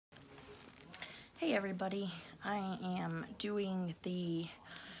Hey everybody, I am doing the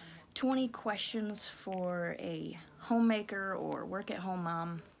 20 questions for a homemaker or work-at-home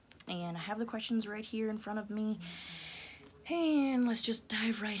mom, and I have the questions right here in front of me, and let's just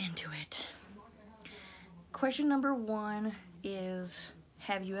dive right into it. Question number 1 is,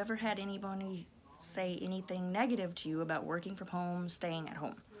 have you ever had anybody say anything negative to you about working from home, staying at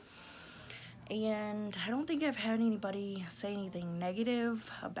home? And I don't think I've had anybody say anything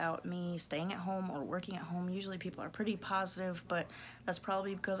negative about me staying at home or working at home. Usually people are pretty positive, but that's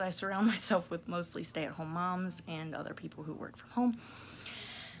probably because I surround myself with mostly stay-at-home moms and other people who work from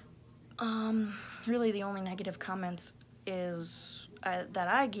home. Really the only negative comments that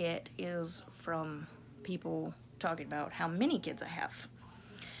I get is from people talking about how many kids I have.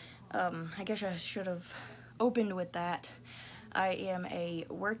 I guess I should have opened with that. I am a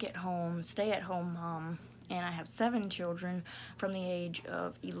work-at-home, stay-at-home mom, and I have 7 children from the age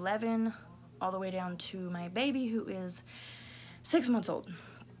of 11 all the way down to my baby who is 6 months old.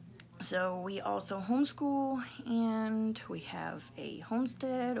 So we also homeschool, and we have a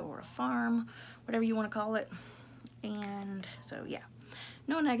homestead or a farm, whatever you want to call it. And so yeah,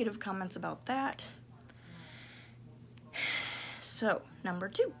 no negative comments about that. So number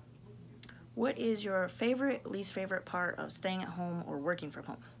 2. What is your favorite, least favorite part of staying at home or working from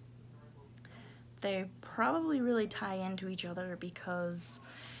home? They probably really tie into each other because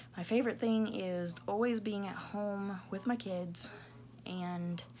my favorite thing is always being at home with my kids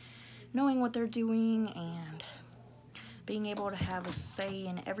and knowing what they're doing and being able to have a say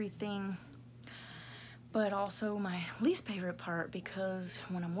in everything. But also my least favorite part, because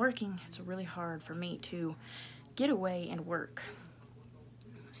when I'm working, it's really hard for me to get away and work.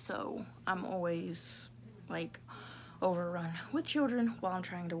 So I'm always like overrun with children while I'm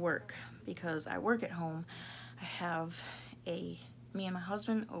trying to work because I work at home. I have me and my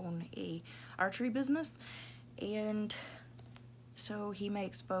husband own a archery business, and so he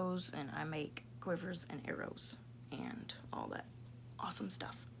makes bows and I make quivers and arrows and all that awesome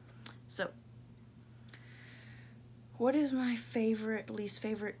stuff. So what is my favorite, least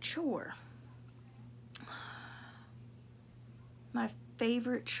favorite chore? My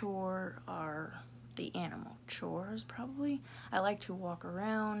favorite chore are the animal chores, probably. I like to walk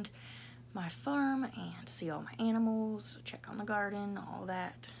around my farm and see all my animals, check on the garden, all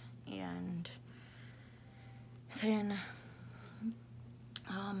that. And then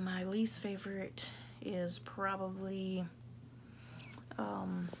my least favorite is probably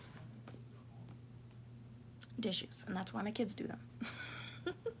dishes, and that's why my kids do them.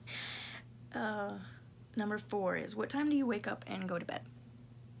 Number 4 is, what time do you wake up and go to bed?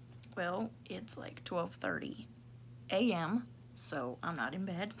 Well, it's like 12:30 a.m., so I'm not in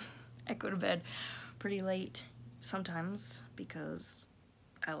bed. I go to bed pretty late sometimes because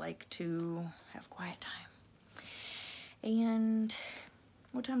I like to have quiet time. And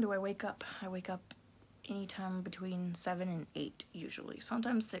what time do I wake up? I wake up anytime between 7 and 8 usually.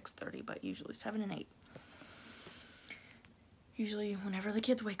 Sometimes 6:30, but usually 7 and 8. Usually whenever the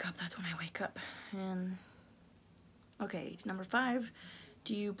kids wake up, that's when I wake up. And okay, number 5,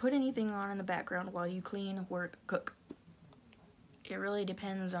 do you put anything on in the background while you clean, work, cook? It really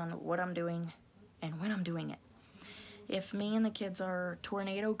depends on what I'm doing and when I'm doing it. If me and the kids are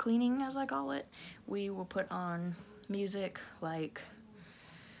tornado cleaning, as I call it, we will put on music, like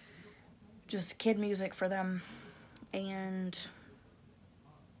just kid music for them. And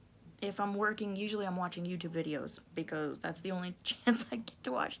if I'm working, usually I'm watching YouTube videos because that's the only chance I get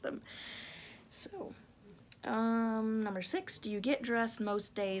to watch them. So, number 6, do you get dressed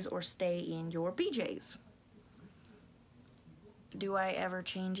most days or stay in your PJs? Do I ever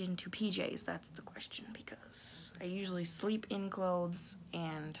change into PJs? That's the question, because I usually sleep in clothes,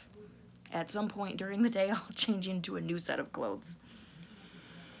 and at some point during the day I'll change into a new set of clothes.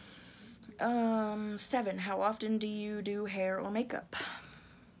 7, how often do you do hair or makeup?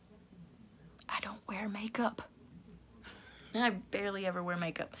 I don't wear makeup. I barely ever wear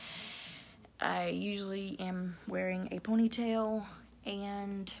makeup. I usually am wearing a ponytail,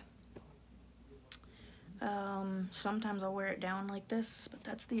 and sometimes I'll wear it down like this, but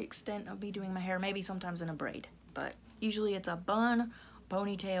that's the extent of me doing my hair. Maybe sometimes in a braid, but usually it's a bun,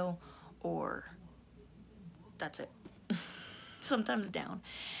 ponytail, or that's it. Sometimes down,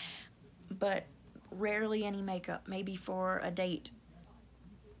 but rarely any makeup, maybe for a date,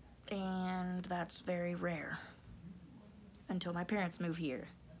 and that's very rare until my parents move here.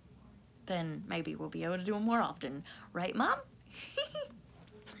 Then maybe we'll be able to do them more often. Right, Mom?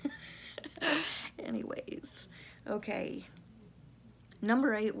 Anyways, okay.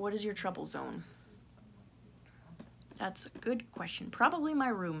 Number 8, what is your trouble zone? That's a good question. Probably my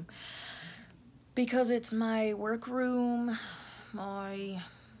room. because it's my work room, my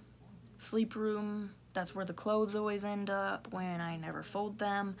sleep room. That's where the clothes always end up when I never fold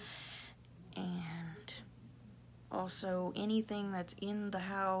them. And also anything that's in the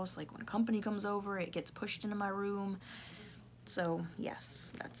house, like when company comes over, it gets pushed into my room. So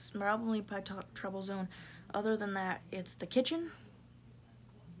yes, that's probably my trouble zone. Other than that, it's the kitchen.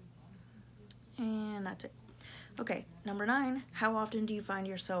 And that's it. Okay, number 9, how often do you find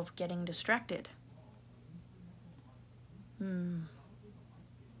yourself getting distracted?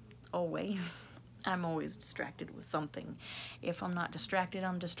 Always. I'm always distracted with something. If I'm not distracted,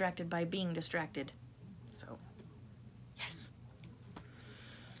 I'm distracted by being distracted. So, yes.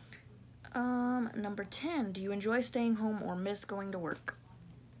 Number 10, do you enjoy staying home or miss going to work?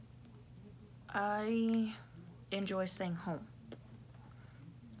 I enjoy staying home.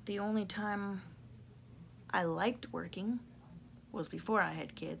 The only time I liked working was before I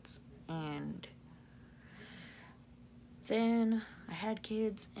had kids, and then I had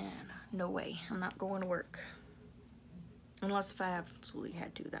kids, and no way, I'm not going to work. Unless if I absolutely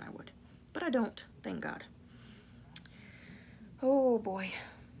had to, then I would. But I don't, thank God. Oh boy.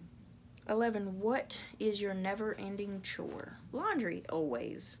 11, what is your never-ending chore? Laundry,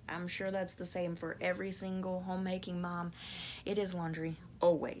 always. I'm sure that's the same for every single homemaking mom. It is laundry,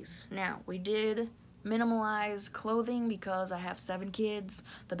 always. Now, we did minimalize clothing because I have 7 kids.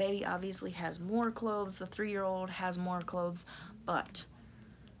 The baby obviously has more clothes. The 3-year-old has more clothes, but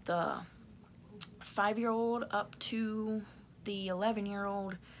the 5-year-old up to the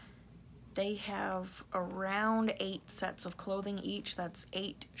 11-year-old, they have around 8 sets of clothing each. That's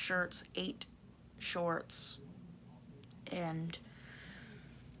 8 shirts, 8 shorts, and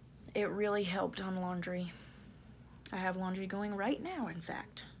it really helped on laundry. I have laundry going right now, in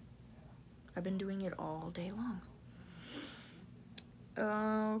fact. I've been doing it all day long.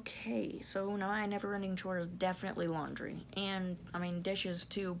 Okay, so now my never-ending chore is definitely laundry. And, I mean, dishes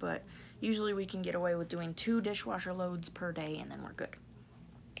too, but usually we can get away with doing 2 dishwasher loads per day, and then we're good.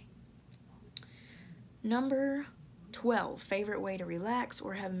 Number 12, favorite way to relax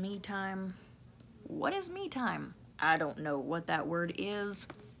or have me time. What is me time? I don't know what that word is.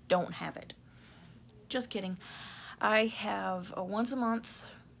 Don't have it. Just kidding. I have a once a month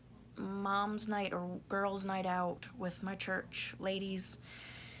mom's night or girls night out with my church ladies.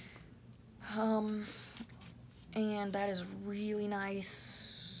 And that is really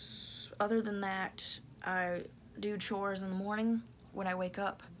nice. Other than that, I do chores in the morning when I wake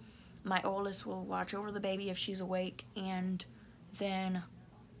up. My oldest will watch over the baby if she's awake, and then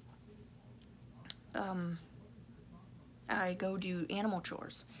I go do animal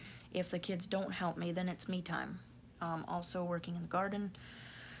chores. If the kids don't help me, then it's me time. Also working in the garden.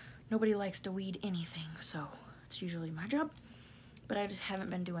 Nobody likes to weed anything, so it's usually my job. But I just haven't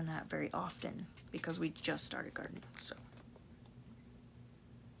been doing that very often because we just started gardening, so.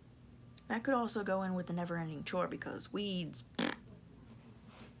 That could also go in with the never-ending chore because weeds.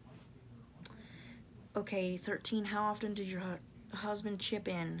 Okay, 13, how often did your husband chip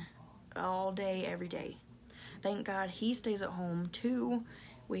in? All day, every day. Thank God he stays at home too.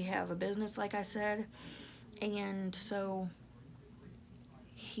 We have a business, like I said, and so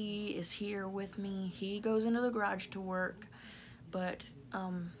he is here with me. He goes into the garage to work, but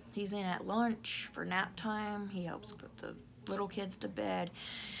he's in at lunch for nap time. He helps put the little kids to bed,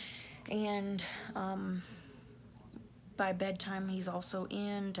 and by bedtime he's also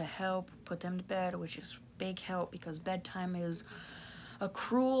in to help put them to bed, which is big help because bedtime is a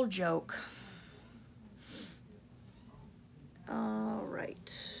cruel joke. All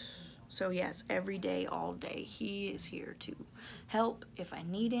right, so yes, every day, all day, he is here to help. If I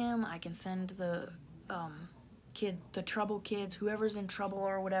need him, I can send the trouble kids, whoever's in trouble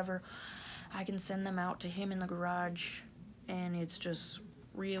or whatever, I can send them out to him in the garage, and it's just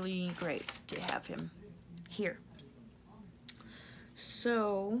really great to have him here.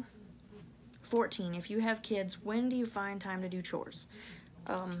 So, 14, if you have kids, when do you find time to do chores?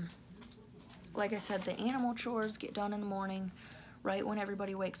 Like I said, the animal chores get done in the morning, right when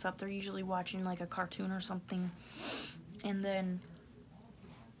everybody wakes up. They're usually watching like a cartoon or something, and then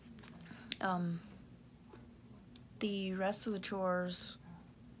the rest of the chores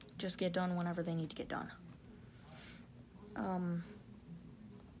just get done whenever they need to get done.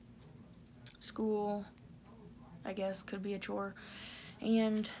 School, I guess, could be a chore,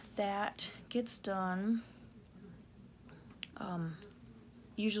 and that gets done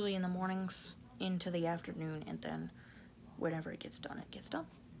usually in the mornings into the afternoon, and then whenever it gets done, it gets done.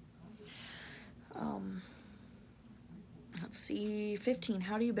 Let's see, 15,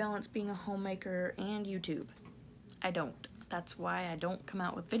 how do you balance being a homemaker and YouTube? I don't. That's why I don't come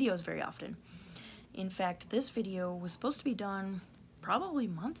out with videos very often. In fact, this video was supposed to be done probably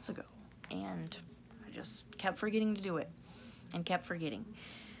months ago, and I just kept forgetting to do it and kept forgetting.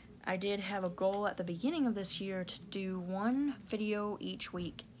 I did have a goal at the beginning of this year to do one video each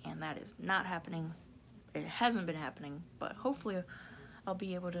week, and that is not happening. It hasn't been happening, but hopefully I'll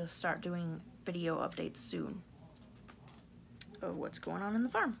be able to start doing video updates soon of what's going on in the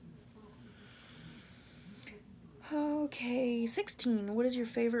farm. Okay, 16. What is your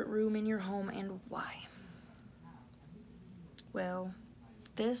favorite room in your home and why? Well,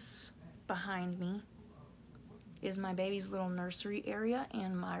 this behind me is my baby's little nursery area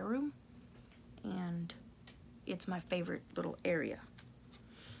and my room, and it's my favorite little area.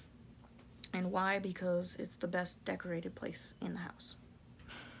 And why? Because it's the best decorated place in the house.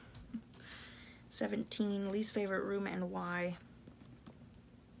 17, least favorite room and why?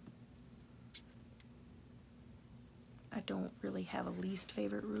 I don't really have a least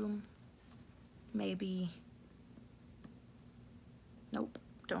favorite room. Maybe, nope,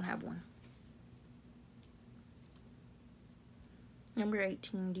 don't have one. Number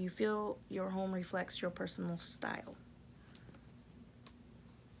 18, do you feel your home reflects your personal style?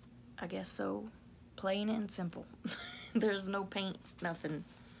 I guess so. Plain and simple. There's no paint, nothing.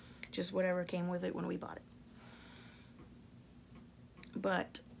 Just whatever came with it when we bought it.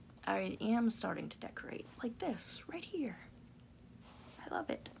 But I am starting to decorate like this right here. I love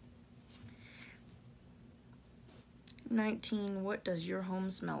it. 19, what does your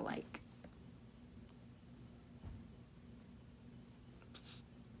home smell like?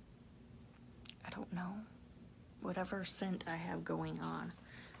 I don't know. Whatever scent I have going on,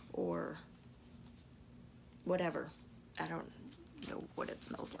 or whatever. I don't know what it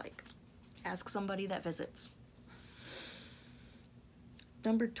smells like. Ask somebody that visits.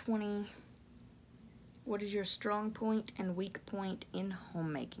 Number 20, what is your strong point and weak point in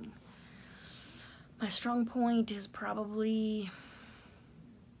homemaking? My strong point is probably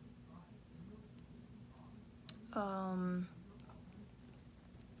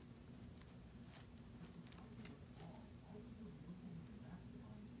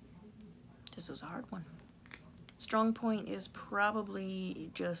this was a hard one. Strong point is probably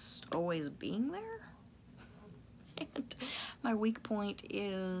just always being there. And my weak point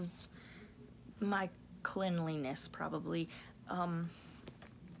is my cleanliness, probably.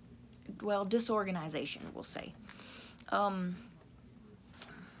 Well, disorganization, we'll say.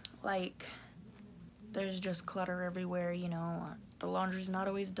 Like, there's just clutter everywhere, you know. The laundry's not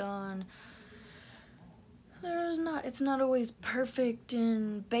always done. It's not always perfect,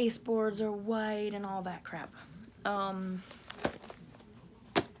 and baseboards are white and all that crap.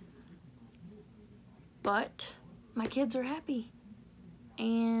 But my kids are happy,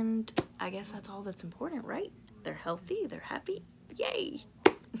 and I guess that's all that's important, right? They're healthy, they're happy, yay!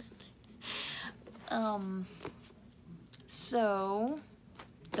 So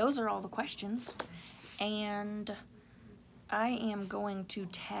those are all the questions, and I am going to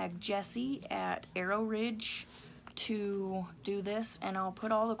tag Jessie at ArrowRidge to do this, and I'll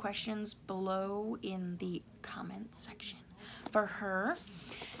put all the questions below in the comment section for her.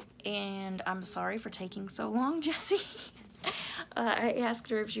 And I'm sorry for taking so long, Jessie. I asked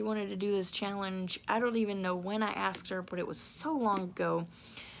her if she wanted to do this challenge. I don't even know when I asked her, but it was so long ago.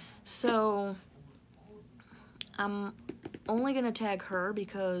 So I'm only gonna tag her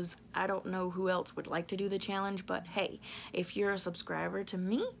because I don't know who else would like to do the challenge, but hey, if you're a subscriber to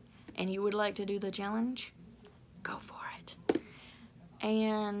me and you would like to do the challenge, go for it.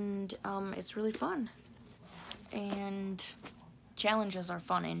 And it's really fun, and challenges are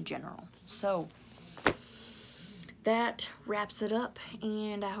fun in general. So that wraps it up,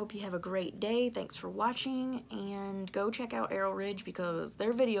 and I hope you have a great day. Thanks for watching, and go check out ArrowRidge because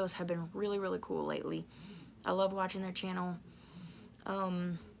their videos have been really, really cool lately. I love watching their channel.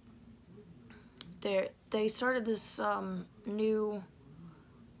 They started this new,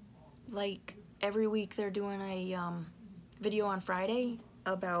 like, every week they're doing a video on Friday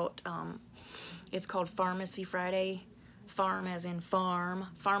about, it's called Pharmacy Friday. Farm as in farm,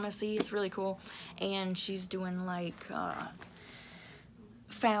 pharmacy. It's really cool. And she's doing like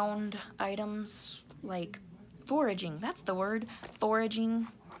found items, like foraging, that's the word, foraging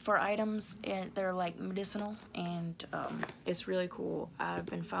for items, and they're like medicinal, and it's really cool. I've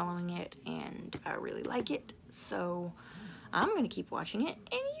been following it and I really like it, so I'm gonna keep watching it,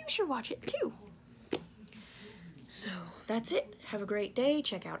 and you should watch it too. So that's it. Have a great day.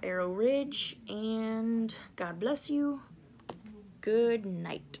 Check out ArrowRidge, and God bless you. Good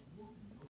night.